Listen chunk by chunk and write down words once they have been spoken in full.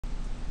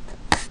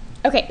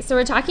Okay, so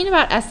we're talking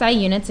about SI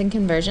units and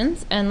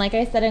conversions, and like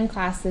I said in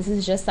class, this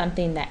is just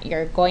something that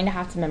you're going to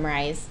have to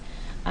memorize.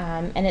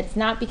 And it's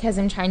not because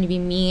I'm trying to be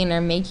mean or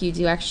make you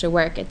do extra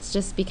work, it's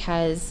just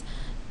because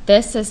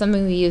this is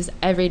something we use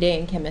every day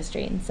in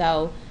chemistry. And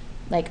so,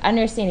 like,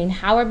 understanding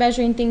how we're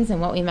measuring things and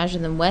what we measure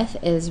them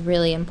with is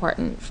really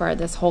important for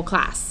this whole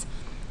class.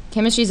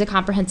 Chemistry is a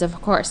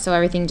comprehensive course, so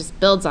everything just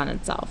builds on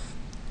itself.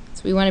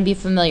 So we want to be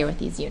familiar with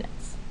these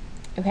units.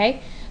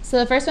 Okay? So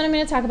the first one I'm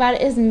going to talk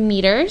about is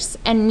meters,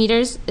 and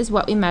meters is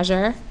what we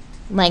measure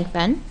length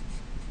in.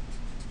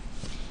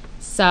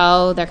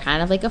 So they're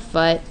kind of like a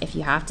foot, if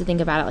you have to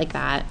think about it like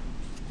that.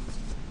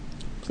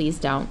 Please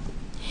don't.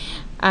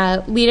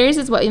 Liters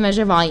is what we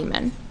measure volume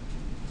in.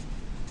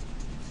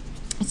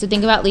 So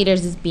think about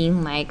liters as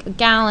being like a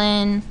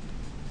gallon,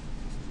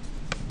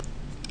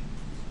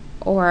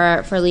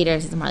 or for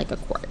liters it's more like a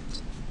quart.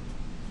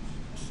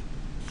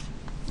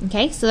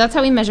 Okay, so that's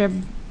how we measure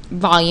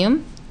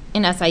volume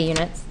in SI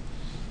units.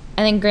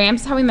 And then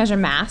grams is how we measure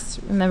mass.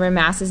 Remember,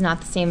 mass is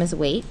not the same as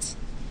weight.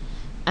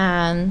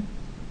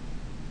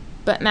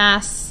 But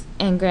mass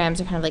and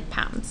grams are kind of like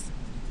pounds.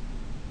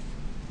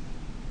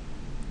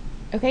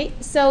 Okay,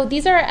 so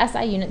these are our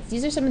SI units.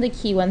 These are some of the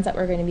key ones that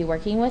we're going to be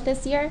working with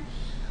this year.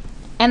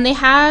 And they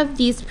have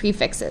these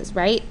prefixes,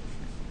 right?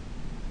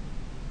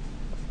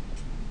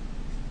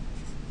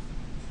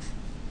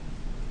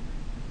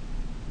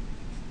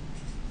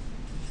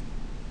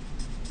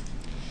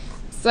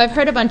 So I've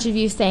heard a bunch of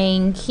you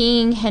saying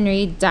King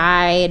Henry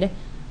died.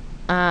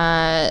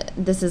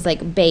 This is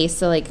like base,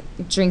 so like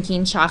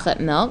drinking chocolate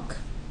milk.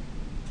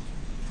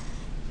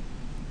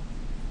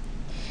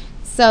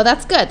 So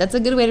that's good. That's a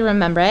good way to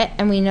remember it.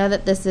 And we know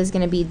that this is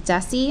going to be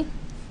deci,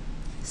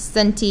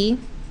 centi,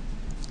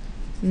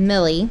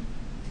 milli,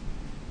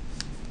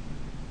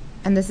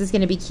 and this is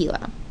going to be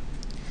kilo.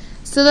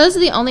 So those are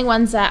the only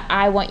ones that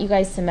I want you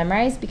guys to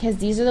memorize because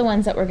these are the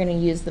ones that we're going to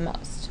use the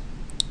most.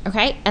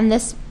 Okay? And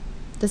this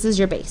is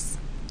your base.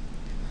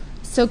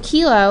 So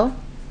kilo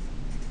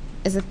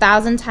is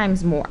 1,000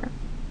 times more.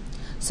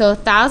 So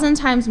 1,000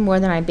 times more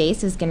than my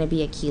base is going to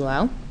be a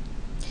kilo.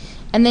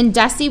 And then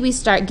deci, we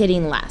start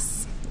getting less.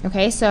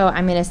 Okay, so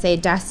I'm going to say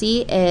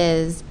deci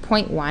is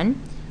 0.1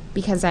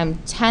 because I'm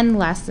 10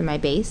 less than my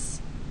base.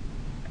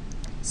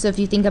 So if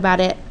you think about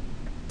it,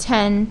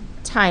 10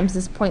 times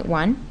this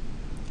 0.1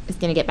 is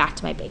going to get back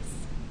to my base.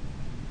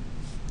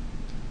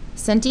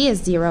 Centi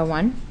is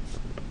 0.1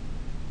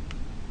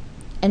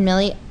 and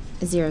milli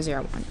is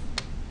 0.001.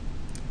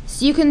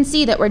 So you can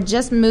see that we're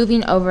just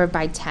moving over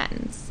by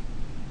tens.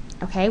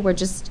 Okay, we're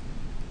just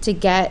to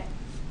get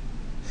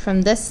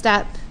from this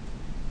step,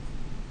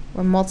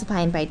 we're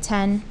multiplying by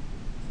 10.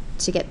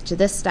 To get to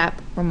this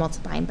step, we're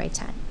multiplying by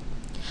 10.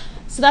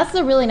 So that's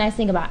the really nice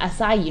thing about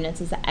SI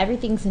units is that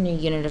everything's in a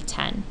unit of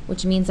 10,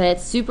 which means that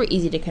it's super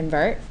easy to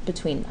convert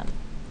between them,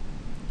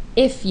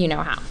 if you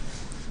know how.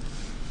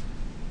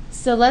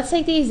 So let's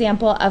take the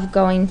example of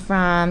going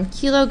from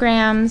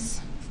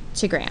kilograms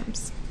to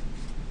grams.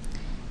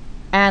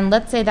 And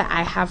let's say that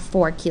I have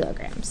 4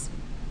 kilograms.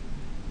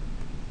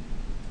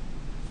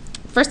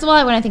 First of all,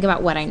 I want to think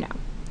about what I know.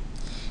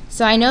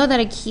 So I know that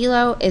a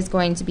kilo is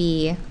going to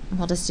be,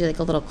 we'll just do like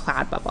a little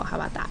cloud bubble. How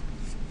about that?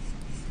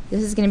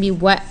 This is going to be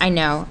what I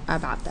know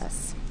about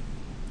this.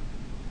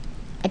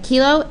 A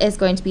kilo is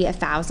going to be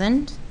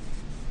 1,000,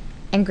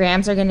 and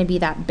grams are going to be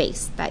that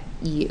base, that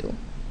U.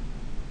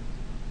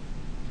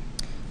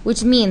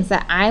 Which means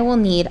that I will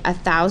need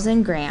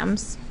 1,000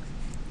 grams,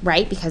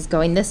 right? Because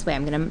going this way,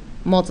 I'm going to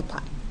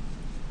multiply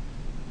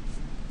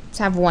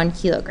to have 1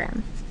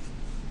 kilogram.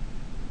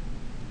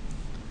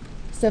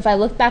 So if I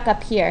look back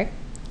up here,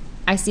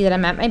 I see that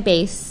I'm at my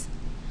base,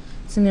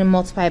 so I'm going to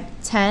multiply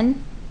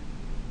 10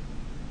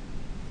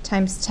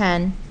 times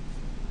 10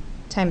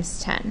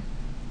 times 10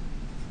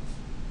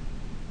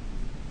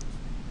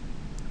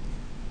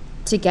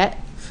 to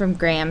get from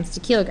grams to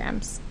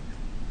kilograms.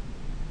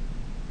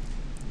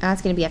 And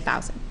that's going to be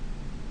 1,000.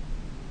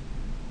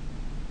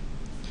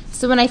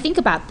 So when I think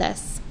about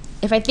this,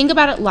 if I think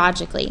about it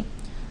logically,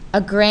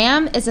 a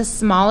gram is a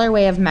smaller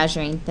way of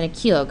measuring than a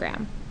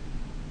kilogram.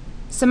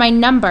 So my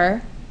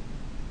number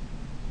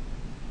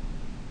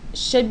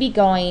should be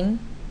going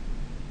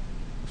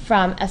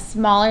from a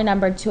smaller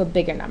number to a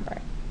bigger number,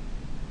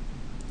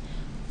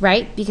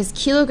 right? Because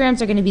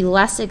kilograms are going to be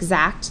less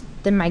exact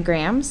than my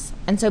grams,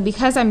 and so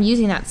because I'm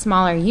using that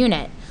smaller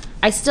unit,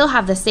 I still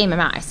have the same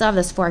amount. I still have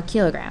this 4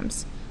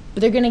 kilograms,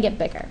 but they're going to get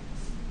bigger.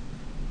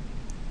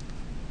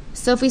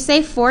 So if we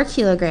say 4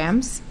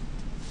 kilograms,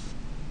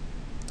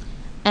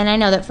 and I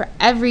know that for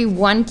every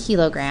 1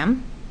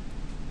 kilogram,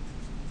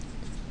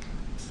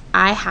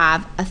 I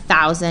have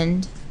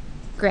 1,000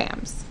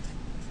 grams.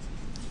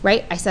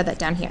 Right? I said that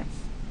down here.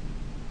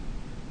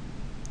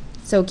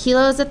 So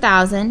kilo is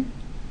 1,000.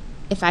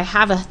 If I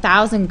have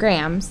 1,000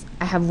 grams,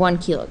 I have 1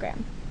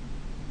 kilogram.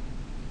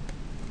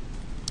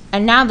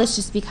 And now this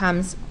just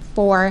becomes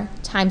 4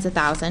 times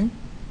 1,000.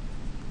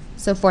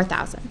 So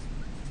 4,000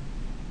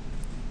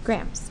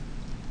 grams.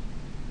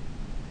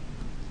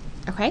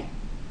 Okay?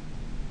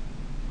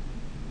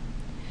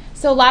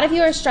 So a lot of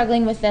you are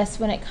struggling with this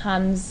when it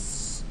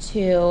comes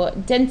to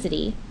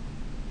density.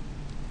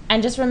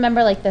 And just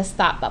remember like this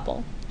thought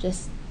bubble.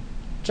 Just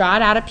draw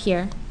it out up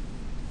here.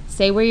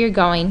 Say where you're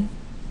going.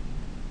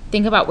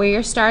 Think about where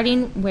you're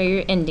starting, where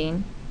you're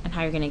ending, and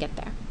how you're going to get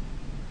there.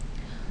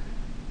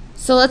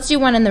 So let's do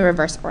one in the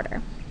reverse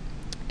order.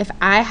 If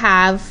I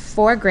have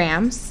 4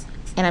 grams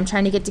and I'm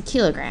trying to get to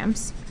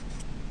kilograms,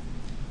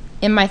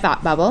 in my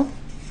thought bubble,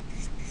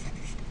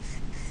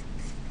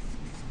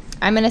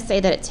 I'm going to say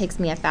that it takes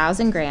me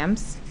 1,000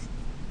 grams,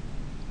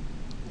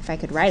 if I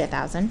could write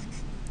 1,000,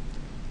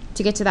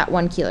 to get to that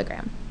 1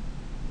 kilogram.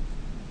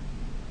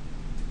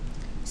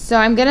 So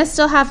I'm going to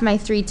still have my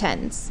 3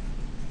 tens.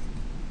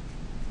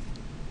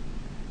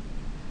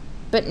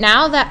 But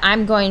now that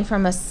I'm going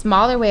from a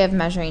smaller way of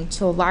measuring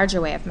to a larger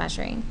way of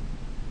measuring,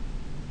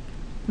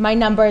 my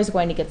number is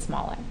going to get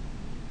smaller.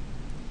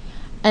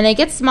 And it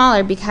gets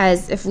smaller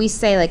because if we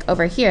say like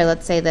over here,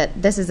 let's say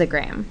that this is a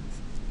gram,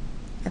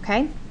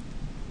 okay?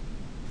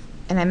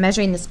 And I'm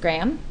measuring this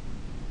gram.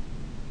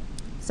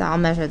 So I'll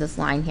measure this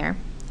line here.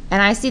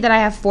 And I see that I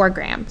have 4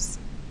 grams.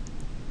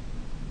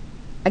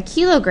 A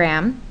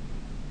kilogram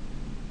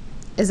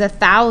is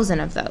 1,000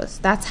 of those.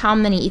 That's how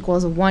many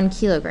equals 1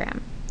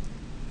 kilogram.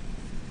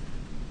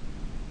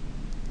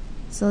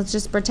 So let's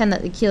just pretend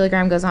that the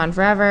kilogram goes on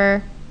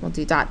forever. We'll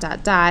do dot,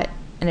 dot, dot,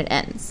 and it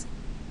ends.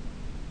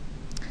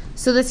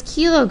 So this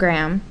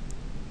kilogram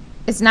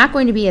is not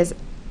going to be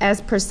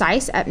as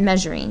precise at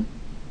measuring.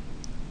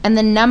 And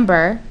the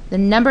number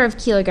of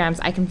kilograms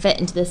I can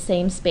fit into the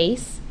same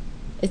space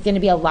is going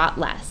to be a lot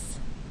less.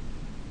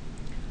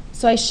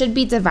 So I should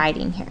be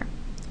dividing here.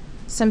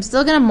 So I'm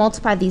still going to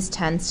multiply these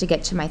tens to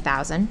get to my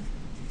 1,000.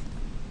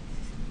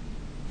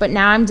 But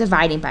now I'm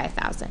dividing by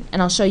 1,000,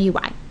 and I'll show you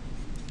why.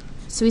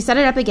 So we set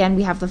it up again.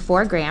 We have the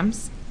 4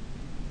 grams.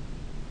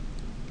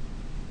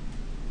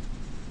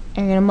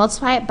 And we're going to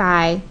multiply it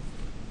by,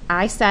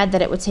 I said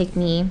that it would take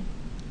me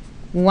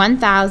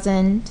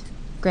 1,000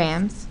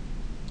 grams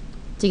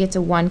to get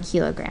to 1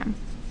 kilogram.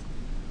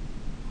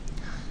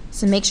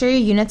 So make sure your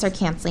units are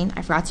canceling.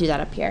 I forgot to do that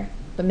up here,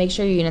 but make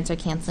sure your units are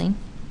canceling.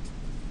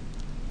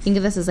 Think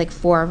of this as like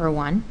 4 over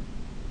 1.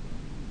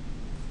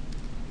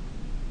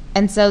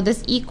 And so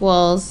this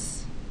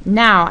equals,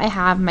 now I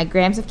have my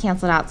grams have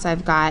canceled out, so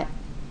I've got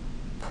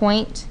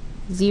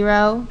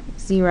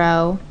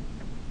 0.00,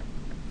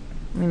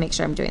 let me make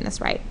sure I'm doing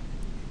this right.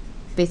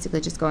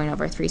 Basically just going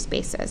over 3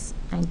 spaces.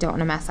 I don't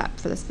want to mess up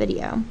for this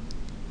video.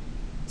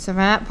 So if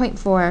I'm at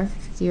 0.4,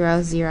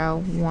 0, 0,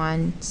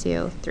 1,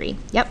 2, 3.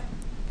 Yep.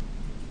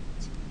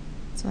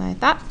 So I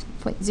thought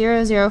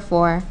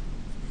 0.004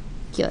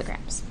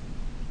 kilograms.